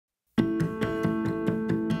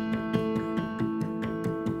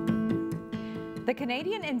The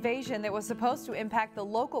Canadian invasion that was supposed to impact the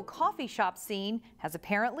local coffee shop scene has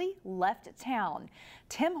apparently left town.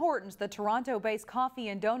 Tim Hortons, the Toronto-based coffee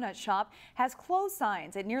and donut shop, has closed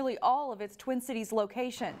signs at nearly all of its Twin Cities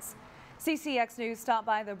locations. CCX News stopped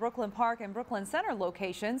by the Brooklyn Park and Brooklyn Center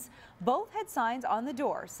locations. Both had signs on the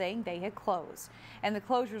door saying they had closed. And the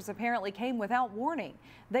closures apparently came without warning.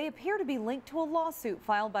 They appear to be linked to a lawsuit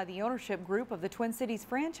filed by the ownership group of the Twin Cities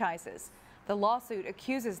franchises. The lawsuit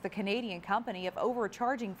accuses the Canadian company of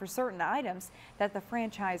overcharging for certain items that the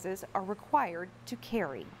franchises are required to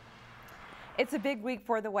carry. It's a big week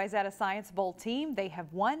for the Wayzata Science Bowl team. They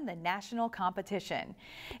have won the national competition.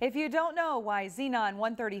 If you don't know why xenon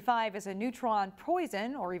 135 is a neutron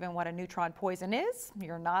poison, or even what a neutron poison is,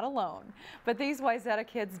 you're not alone. But these Wayzata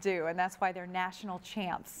kids do, and that's why they're national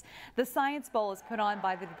champs. The Science Bowl is put on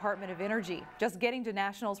by the Department of Energy. Just getting to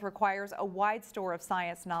nationals requires a wide store of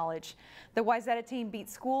science knowledge. The Wayzata team beat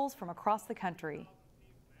schools from across the country.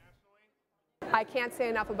 I can't say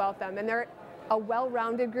enough about them, and they're a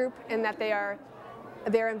well-rounded group in that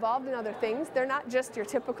they're involved in other things. They're not just your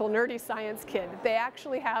typical nerdy science kid. They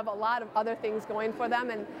actually have a lot of other things going for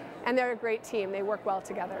them, and they're a great team. They work well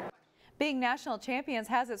together. Being national champions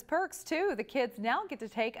has its perks too. The kids now get to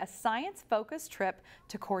take a science-focused trip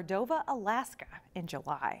to Cordova, Alaska in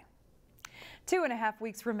July. 2.5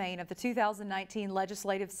 weeks remain of the 2019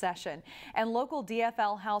 legislative session, and local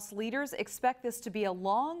DFL House leaders expect this to be a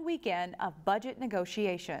long weekend of budget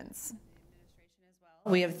negotiations.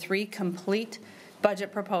 We have 3 complete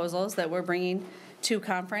budget proposals that we're bringing to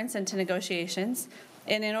conference and to negotiations.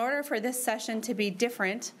 And in order for this session to be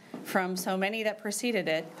different from so many that preceded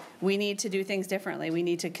it, we need to do things differently. We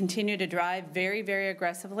need to continue to drive very, very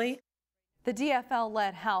aggressively. The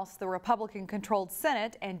DFL-led House, the Republican-controlled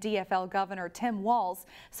Senate, and DFL Governor Tim Walz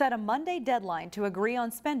set a Monday deadline to agree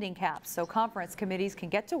on spending caps so conference committees can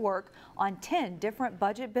get to work on 10 different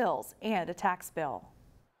budget bills and a tax bill.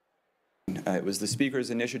 It was the Speaker's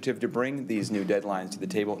initiative to bring these new deadlines to the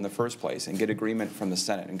table in the first place and get agreement from the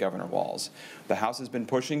Senate and Governor Walz. The House has been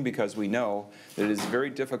pushing because we know that it is very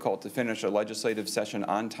difficult to finish a legislative session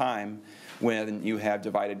on time when you have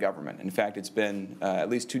divided government. In fact, it's been at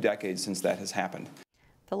least 2 decades since that has happened.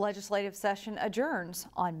 The legislative session adjourns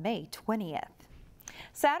on May 20th.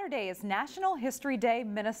 Saturday is National History Day,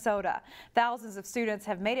 Minnesota. Thousands of students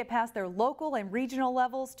have made it past their local and regional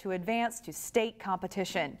levels to advance to state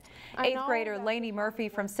competition. 8th grader Lainey Murphy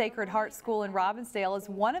from Sacred Heart School in Robbinsdale is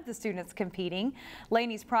one of the students competing.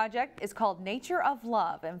 Lainey's project is called Nature of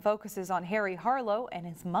Love and focuses on Harry Harlow and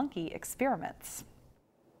his monkey experiments.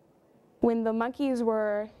 When the monkeys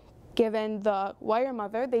were given the wire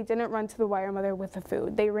mother, they didn't run to the wire mother with the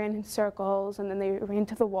food. They ran in circles and then they ran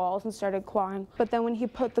to the walls and started clawing. But then when he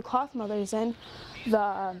put the cloth mothers in,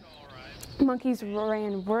 the monkeys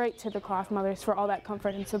ran right to the cloth mothers for all that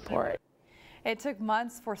comfort and support. It took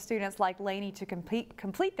months for students like Lainey to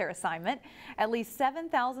complete their assignment. At least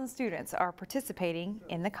 7,000 students are participating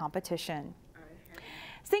in the competition.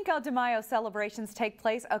 Cinco de Mayo celebrations take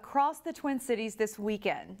place across the Twin Cities this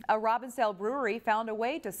weekend. A Robbinsdale brewery found a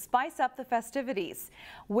way to spice up the festivities.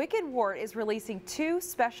 Wicked Wort is releasing 2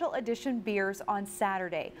 special edition beers on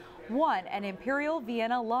Saturday. One, an Imperial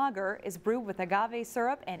Vienna Lager, is brewed with agave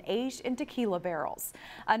syrup and aged in tequila barrels.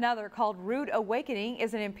 Another, called Rude Awakening,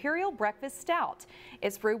 is an Imperial Breakfast Stout.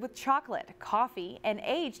 It's brewed with chocolate, coffee, and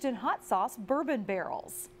aged in hot sauce bourbon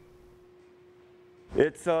barrels.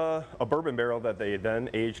 It's a bourbon barrel that they then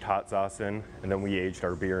aged hot sauce in, and then we aged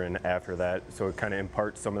our beer in after that. So it kind of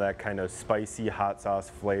imparts some of that kind of spicy hot sauce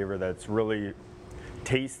flavor that's really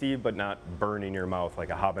tasty but not burning your mouth like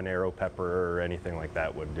a habanero pepper or anything like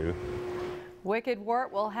that would do. Wicked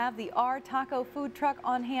Wort will have the R Taco food truck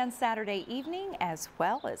on hand Saturday evening, as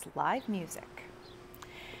well as live music.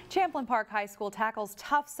 Champlin Park High School tackles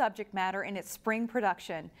tough subject matter in its spring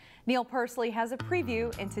production. Neil Persley has a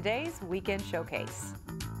preview in today's Weekend Showcase.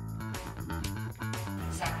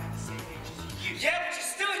 Exactly the same age as you. Yeah, but you're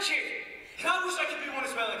still a kid. And I wish I could be one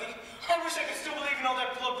as well, I think. I wish I could still believe in all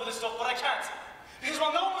that blood for this stuff, but I can't. Because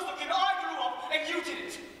while no one was looking, I grew up and you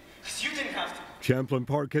didn't. Because you didn't have to. Champlin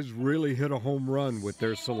Park has really hit a home run with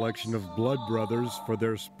their selection of Blood Brothers for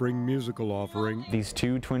their spring musical offering. These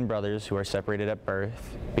 2 twin brothers who are separated at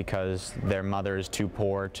birth because their mother is too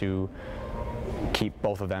poor to keep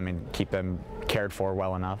both of them and keep them cared for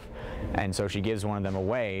well enough. And so she gives one of them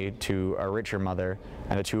away to a richer mother,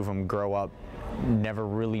 and the two of them grow up never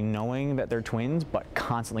really knowing that they're twins, but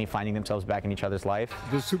constantly finding themselves back in each other's life.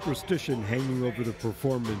 The superstition hanging over the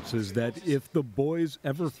performance is that if the boys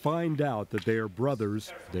ever find out that they are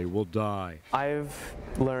brothers, they will die. I've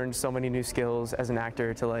learned so many new skills as an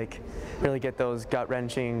actor to like really get those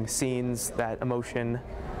gut-wrenching scenes, that emotion.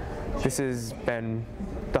 This has been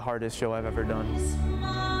the hardest show I've ever done.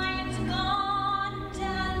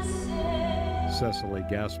 Cecily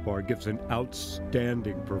Gaspar gives an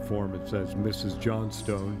outstanding performance as Mrs.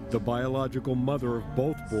 Johnstone, the biological mother of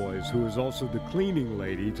both boys, who is also the cleaning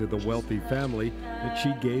lady to the wealthy family that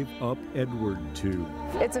she gave up Edward to.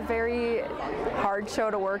 It's a very hard show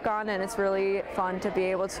to work on, and it's really fun to be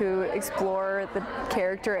able to explore the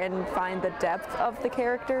character and find the depth of the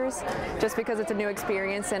characters, just because it's a new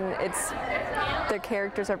experience and the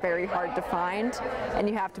characters are very hard to find, and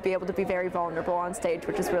you have to be able to be very vulnerable on stage,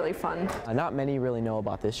 which is really fun. Not many really know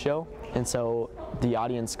about this show, and so the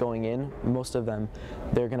audience going in, most of them,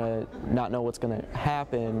 they're gonna not know what's gonna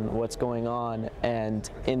happen, what's going on, and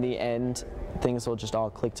in the end things will just all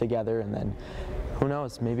click together, and then who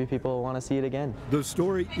knows, maybe people will want to see it again. The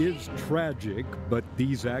story is tragic, but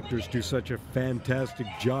these actors do such a fantastic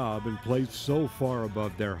job and play so far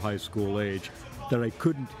above their high school age that I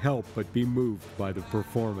couldn't help but be moved by the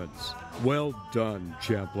performance. Well done,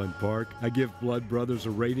 Champlain Park. I give Blood Brothers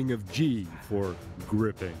a rating of G for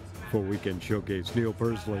gripping. For Weekend Showcase, Neil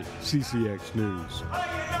Persley, CCX News.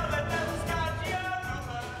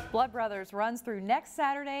 Blood Brothers runs through next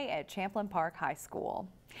Saturday at Champlain Park High School.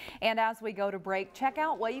 And as we go to break, check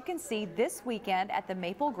out what you can see this weekend at the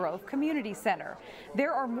Maple Grove Community Center.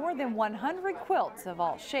 There are more than 100 quilts of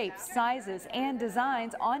all shapes, sizes, and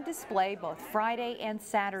designs on display both Friday and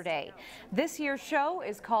Saturday. This year's show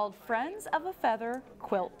is called Friends of a Feather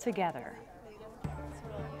Quilt Together.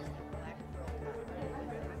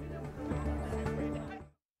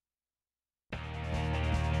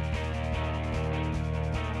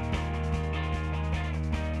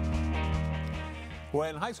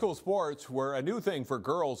 When high school sports were a new thing for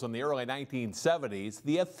girls in the early 1970s,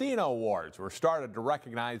 the Athena Awards were started to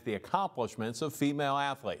recognize the accomplishments of female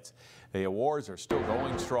athletes. The awards are still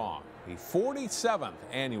going strong. The 47th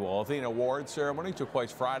annual Athena Awards ceremony took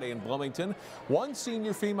place Friday in Bloomington. One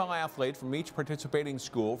senior female athlete from each participating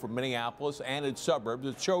school from Minneapolis and its suburbs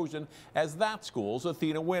is chosen as that school's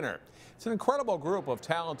Athena winner. It's an incredible group of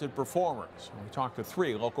talented performers. We talked to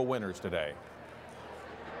 3 local winners today.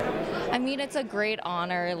 I mean, it's a great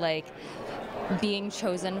honor, like being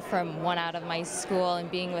chosen from one out of my school and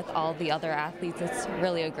being with all the other athletes. It's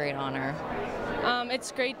really a great honor.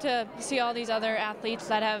 It's great to see all these other athletes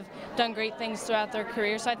that have done great things throughout their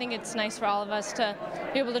career, so I think it's nice for all of us to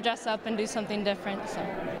be able to dress up and do something different. So.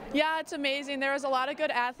 Yeah, it's amazing. There was a lot of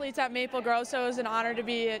good athletes at Maple Grove, so it was an honor to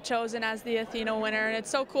be chosen as the Athena winner, and it's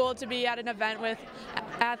so cool to be at an event with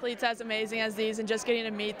athletes as amazing as these and just getting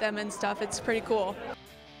to meet them and stuff. It's pretty cool.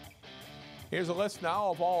 Here's a list now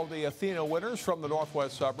of all the Athena winners from the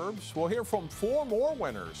Northwest suburbs. We'll hear from 4 more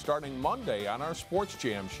winners starting Monday on our Sports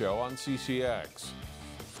Jam show on CCX.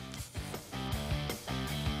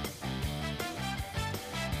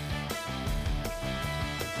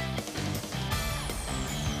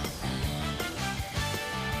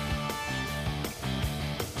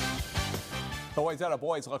 The Wayzata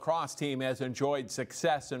boys lacrosse team has enjoyed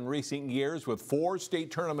success in recent years with 4 state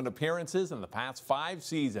tournament appearances in the past 5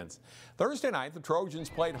 seasons. Thursday night, the Trojans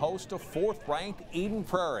played host to 4th-ranked Eden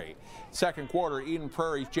Prairie. Second quarter, Eden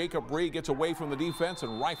Prairie's Jacob Ree gets away from the defense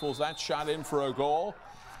and rifles that shot in for a goal.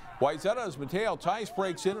 Wayzata's Mateo Tice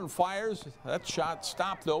breaks in and fires. That shot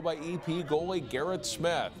stopped, though, by EP goalie Garrett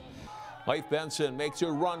Smith. Leif Benson makes a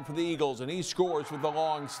run for the Eagles, and he scores with the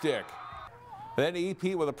long stick. Then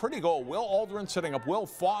EP with a pretty goal. Will Aldrin setting up Will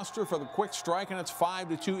Foster for the quick strike, and it's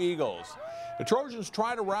 5-2 Eagles. The Trojans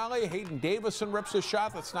try to rally. Hayden Davison rips a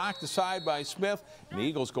shot that's knocked aside by Smith, and the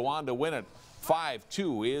Eagles go on to win it.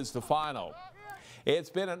 5-2 is the final. It's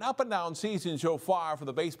been an up-and-down season so far for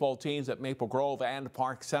the baseball teams at Maple Grove and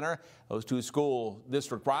Park Center. Those 2 school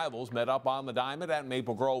district rivals met up on the diamond at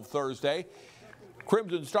Maple Grove Thursday.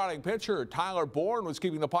 Crimson starting pitcher Tyler Bourne was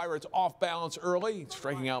keeping the Pirates off balance early,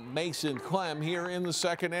 striking out Mason Clem here in the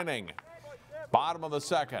second inning. Bottom of the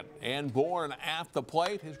second, and Bourne at the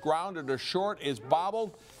plate. His grounder to short is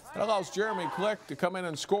bobbled. That allows Jeremy Click to come in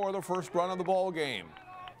and score the first run of the ball game.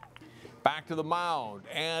 Back to the mound,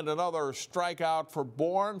 and another strikeout for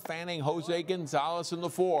Bourne, fanning Jose Gonzalez in the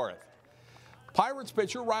 4th. Pirates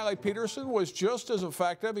pitcher Riley Peterson was just as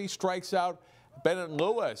effective. He strikes out Bennett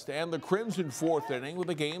Lewis and the Crimson 4th inning with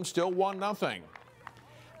the game still 1-0.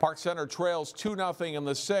 Park Center trails 2-0 in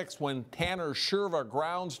the 6th when Tanner Sherva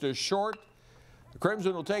grounds to short. The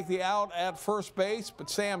Crimson will take the out at first base, but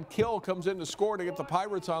Sam Kill comes in to score to get the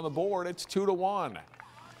Pirates on the board. It's 2-1.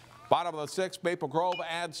 Bottom of the 6th, Maple Grove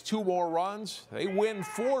adds 2 more runs. They win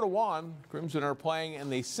 4-1. Crimson are playing in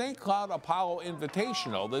the St. Cloud Apollo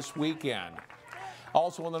Invitational this weekend.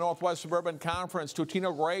 Also in the Northwest Suburban Conference,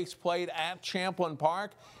 Totino Grace played at Champlin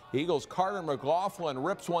Park. Eagles' Carter McLaughlin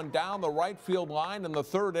rips one down the right field line in the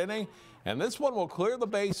 3rd inning, and this one will clear the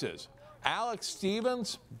bases. Alex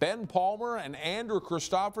Stevens, Ben Palmer, and Andrew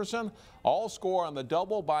Christofferson all score on the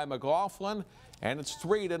double by McLaughlin, and it's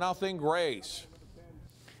 3-0 Grace.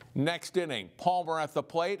 Next inning, Palmer at the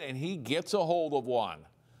plate, and he gets a hold of one.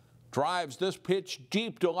 Drives this pitch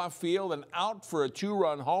deep to left field and out for a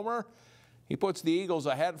 2-run homer. He puts the Eagles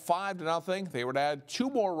ahead 5-0. They would add 2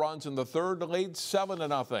 more runs in the 3rd to lead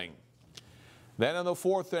 7-0. Then in the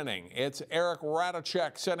 4th inning, it's Eric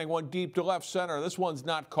Radicek sending one deep to left center. This one's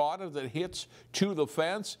not caught as it hits to the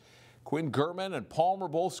fence. Quinn Gurman and Palmer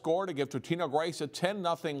both score to give Totino Grace a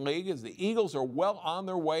 10-0 lead as the Eagles are well on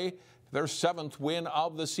their way to their 7th win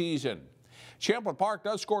of the season. Champlin Park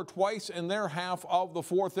does score twice in their half of the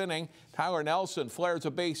 4th inning. Tyler Nelson flares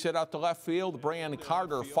a base hit out to left field. Brian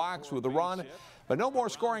Carter Fox with a run. But no more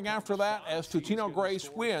scoring after that as Totino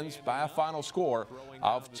Grace wins by a final score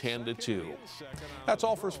of 10-2. That's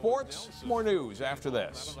all for sports. More news after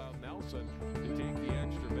this.